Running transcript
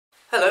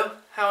Hello,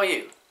 how are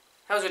you?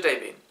 How's your day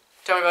been?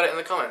 Tell me about it in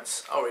the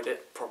comments. I'll read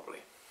it, probably.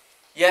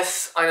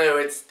 Yes, I know,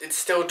 it's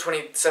still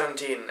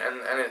 2017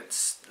 and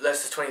it's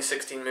less than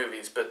 2016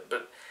 movies, but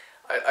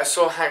I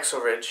saw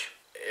Hacksaw Ridge.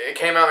 It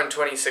came out in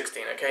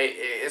 2016, okay?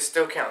 It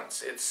still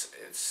counts. It's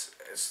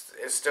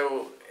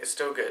still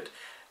good.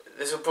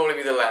 This will probably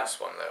be the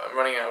last one though. I'm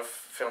running out of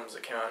films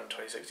that came out in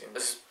 2016.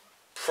 This is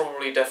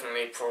probably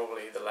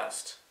the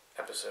last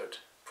episode.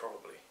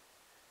 Probably.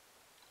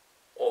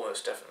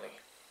 Almost definitely.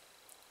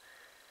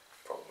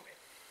 Probably.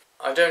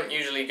 I don't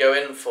usually go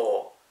in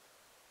for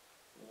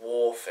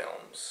war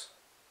films,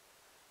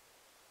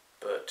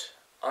 but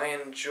I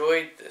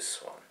enjoyed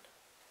this one,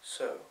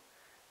 so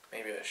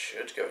maybe I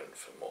should go in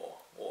for more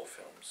war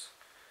films.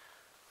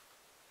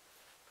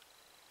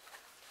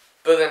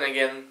 But then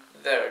again,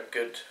 there are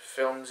good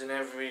films in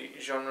every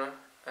genre,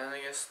 and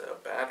I guess there are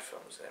bad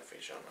films in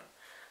every genre.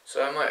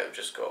 So I might have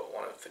just got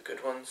one of the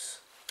good ones.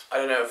 I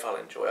don't know if I'll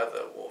enjoy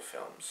other war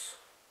films.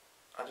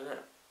 I don't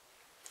know.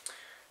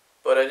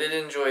 But I did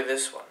enjoy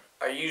this one.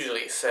 I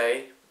usually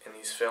say, in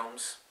these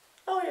films,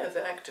 oh yeah,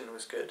 the acting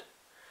was good.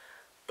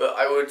 But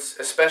I would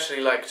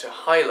especially like to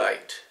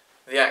highlight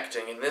the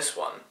acting in this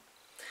one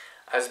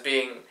as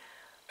being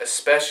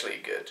especially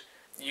good.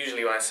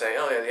 Usually when I say,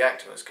 oh yeah, the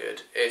acting was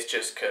good, it's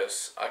just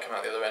because I come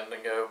out the other end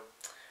and go,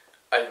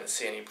 I didn't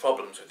see any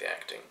problems with the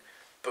acting.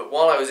 But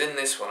while I was in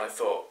this one, I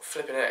thought,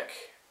 flippin'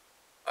 heck,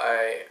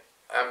 I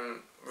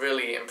am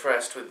really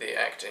impressed with the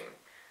acting.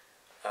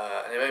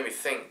 And it made me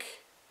think,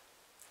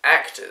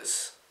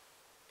 actors,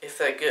 if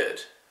they're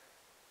good,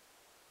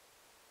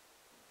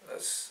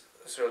 that's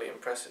really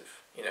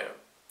impressive. You know,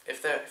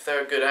 if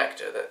they're a good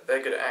actor,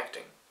 they're good at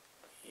acting.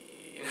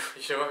 You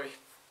know what I mean?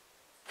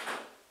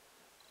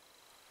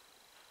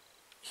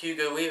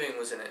 Hugo Weaving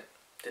was in it.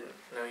 Didn't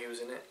know he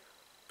was in it,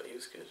 but he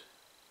was good.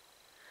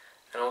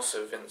 And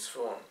also Vince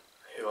Vaughn,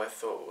 who I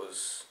thought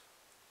was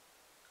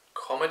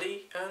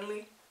comedy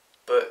only,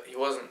 but he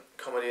wasn't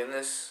comedy in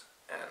this,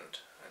 and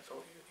I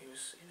thought he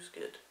was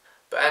good.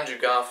 But Andrew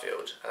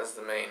Garfield as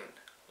the main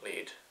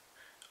lead,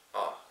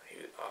 I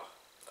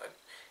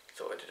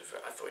thought he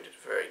did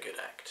a very good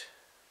act.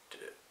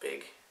 Did a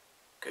big,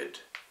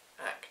 good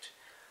act.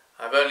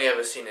 I've only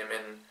ever seen him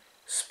in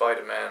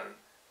Spider-Man,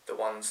 the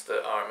ones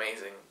that are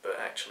amazing but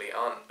actually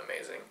aren't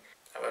amazing.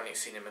 I've only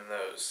seen him in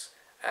those,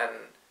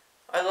 and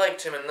I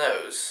liked him in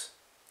those.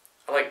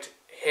 I liked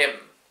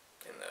him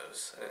in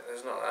those.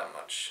 There's not that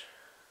much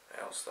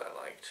else that I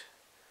liked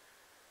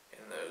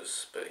in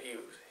those, but he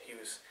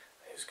was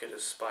good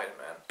as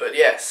Spider-Man. But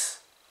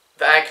yes,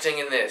 the acting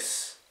in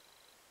this,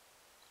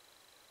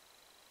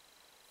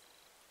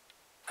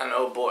 and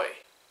oh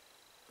boy,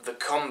 the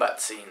combat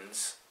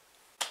scenes,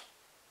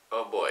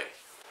 oh boy,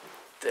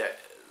 the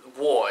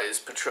war is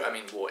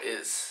portrayed, war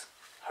is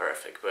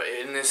horrific, but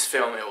in this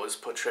film it was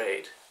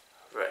portrayed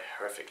very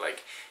horrific.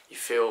 Like, you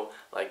feel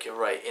like you're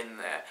right in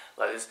there.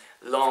 Like, there's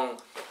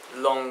long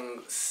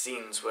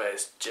scenes where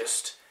it's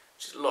just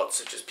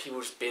lots of people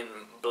just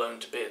being blown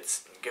to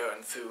bits and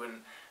going through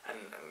and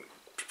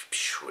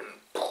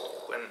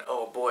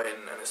oh boy,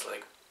 and it's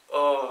like,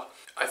 oh,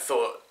 I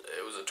thought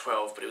it was a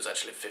 12, but it was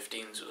actually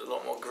 15, so it was a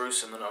lot more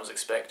gruesome than I was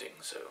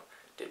expecting, so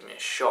it did me a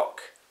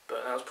shock.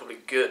 But that was probably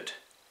good,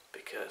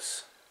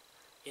 because,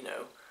 you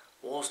know,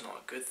 war's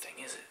not a good thing,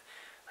 is it?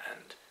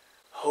 And,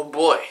 oh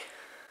boy.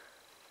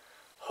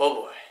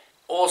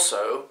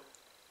 Also,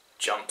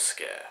 jump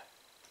scare.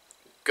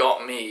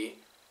 Got me.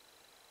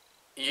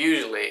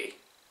 Usually,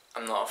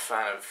 I'm not a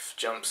fan of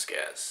jump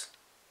scares,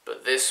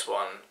 but this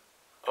one,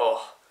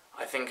 oh,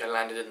 I think I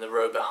landed in the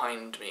row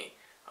behind me.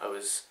 I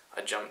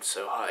jumped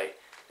so high.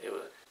 It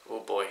was,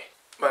 oh boy.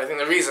 But I think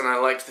the reason I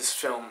liked this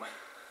film,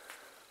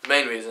 the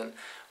main reason,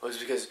 was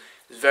because it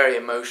was very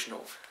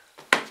emotional.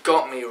 It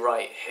got me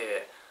right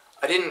here.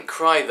 I didn't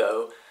cry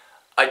though.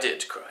 I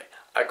did cry.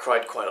 I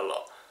cried quite a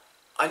lot.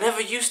 I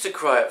never used to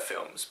cry at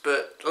films,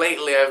 but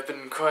lately I've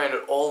been crying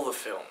at all the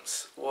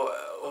films. What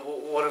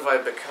have I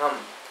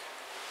become?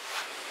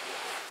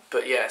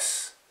 But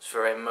yes, it's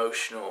very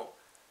emotional.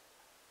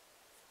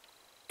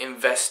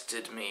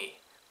 Invested me.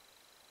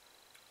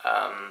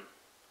 I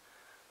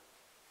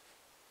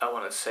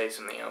want to say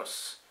something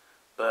else,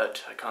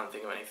 but I can't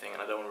think of anything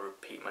and I don't want to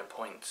repeat my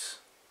points.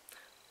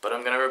 But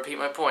I'm going to repeat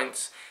my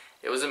points.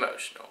 It was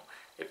emotional.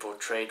 It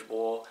portrayed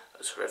war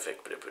as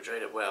horrific, but it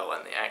portrayed it well,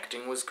 and the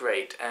acting was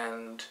great,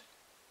 and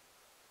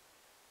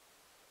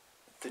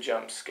the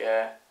jump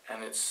scare,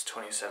 and it's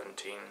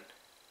 2017,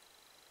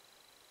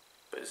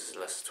 but this is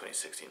less than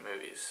 2016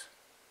 movies.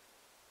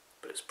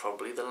 But it's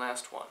probably the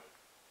last one.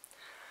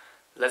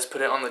 Let's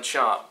put it on the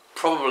chart.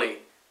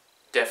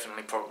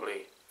 Definitely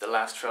probably, the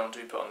last film to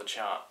be put on the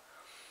chart.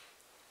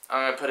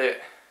 I'm going to put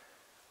it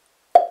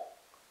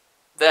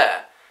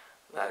there.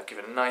 That'll give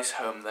it a nice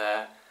home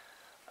there,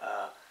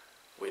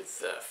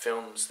 with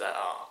films that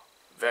are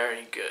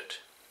very good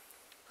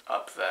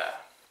up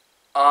there.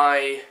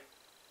 I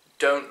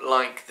don't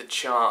like the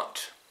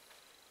chart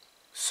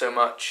so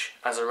much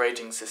as a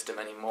rating system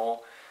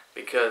anymore,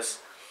 because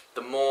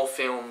the more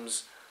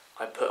films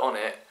I put on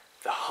it,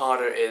 the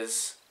harder it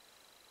is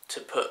to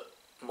put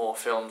more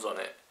films on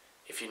it,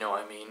 if you know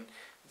what I mean.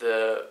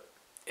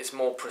 It's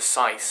more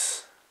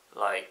precise,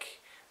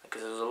 like,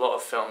 because there's a lot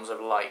of films I've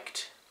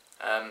liked,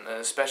 and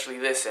especially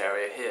this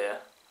area here.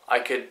 I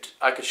could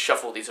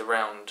shuffle these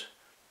around.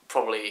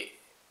 Probably,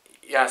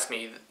 you ask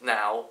me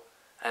now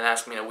and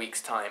ask me in a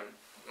week's time,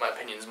 my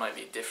opinions might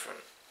be different.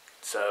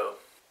 So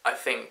I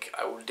think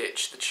I will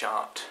ditch the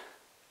chart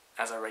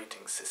as a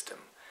rating system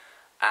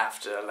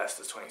after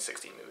Leicester's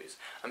 2016 movies.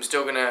 I'm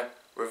still gonna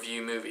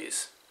review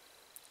movies,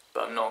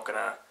 but I'm not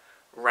gonna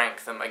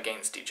rank them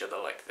against each other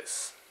like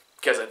this,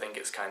 because I think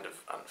it's kind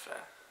of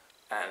unfair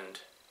and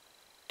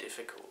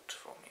difficult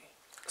for me.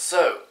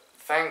 So,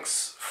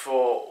 thanks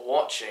for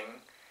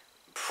watching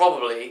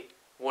probably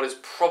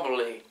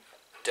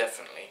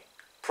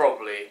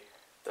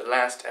the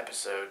last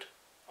episode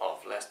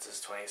of Leicester's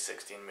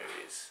 2016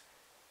 movies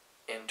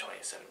in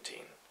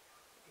 2017.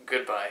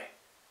 Goodbye.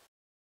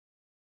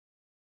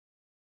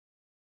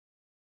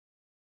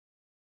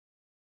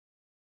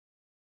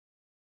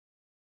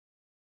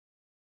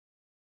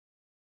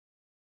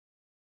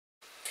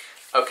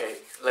 Okay,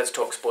 let's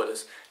talk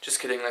spoilers. Just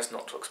kidding, let's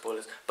not talk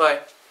spoilers.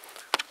 Bye.